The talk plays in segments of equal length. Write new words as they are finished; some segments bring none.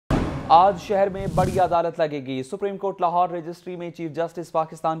آج شہر میں بڑی عدالت لگے گی۔ سپریم کورٹ لاہور رجسٹری میں چیف جسٹس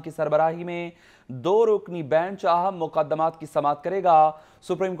پاکستان کی سربراہی میں 2 رکنی بینچ اہم مقدمات کی سماعت کرے گا۔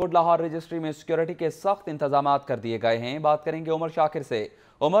 سپریم کورٹ لاہور رجسٹری میں سیکیورٹی کے سخت انتظامات کر دیے گئے ہیں۔ بات کریں گے عمر شاکر سے۔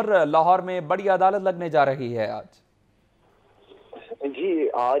 عمر، لاہور میں بڑی عدالت لگنے جا رہی ہے آج۔ جی،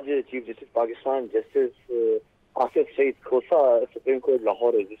 آج chief justice Pakistan justice Asif سعید کھوسا سپریم کورٹ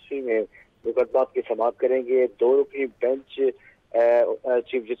لاہور رجسٹری میں مقدمات کی سماعت کریں گے۔ 2 رکنی bench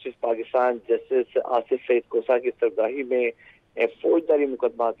chief justice Pakistan justice Asif سعید کھوسا کی سربراہی میں فوجداری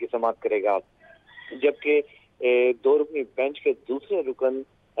مقدمات کی سماعت کرے گا، جبکہ 2 رکنی بینچ کے دوسرے رکن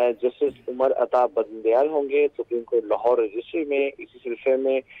جسٹس عمر عطا بدندیال ہوں گے۔ سپریم کورٹ لاہور رجسٹری میں اسی سلسلے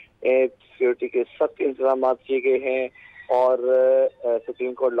میں سیکورٹی کے سخت انتظامات کیے گئے ہیں اور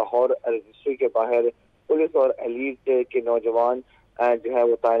سپریم کورٹ لاہور رجسٹری کے باہر پولیس اور ایلیٹ کے نوجوان جو ہے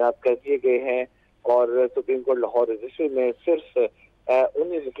وہ تعینات کر دیے گئے ہیں، اور سپریم کورٹ لاہور رجسٹری میں صرف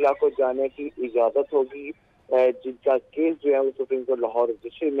ان وکلا کو جانے کی اجازت ہوگی جن کا کیس جو ہے وہ سپریم کورٹ لاہور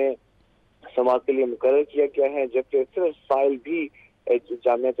رجسٹری میں سماعت کے لیے مقرر کیا گیا ہے، جبکہ صرف فائل بھی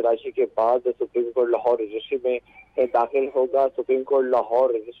جامعہ تلاشی کے بعد سپریم کورٹ لاہور رجسٹری میں داخل ہوگا۔ سپریم کورٹ لاہور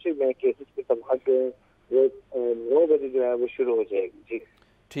رجسٹری میں کیسز کی سماعت جو ہے 9 بجے جو ہے وہ شروع ہو جائے گی۔ جی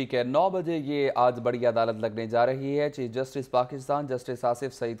ٹھیک ہے، 9 بجے یہ آج بڑی عدالت لگنے جا رہی ہے۔ Chief justice Pakistan justice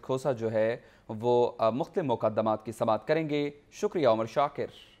Asif سعید کھوسا جو ہے وہ مختلف مقدمات کی سماعت کریں گے۔ شکریہ عمر شاکر۔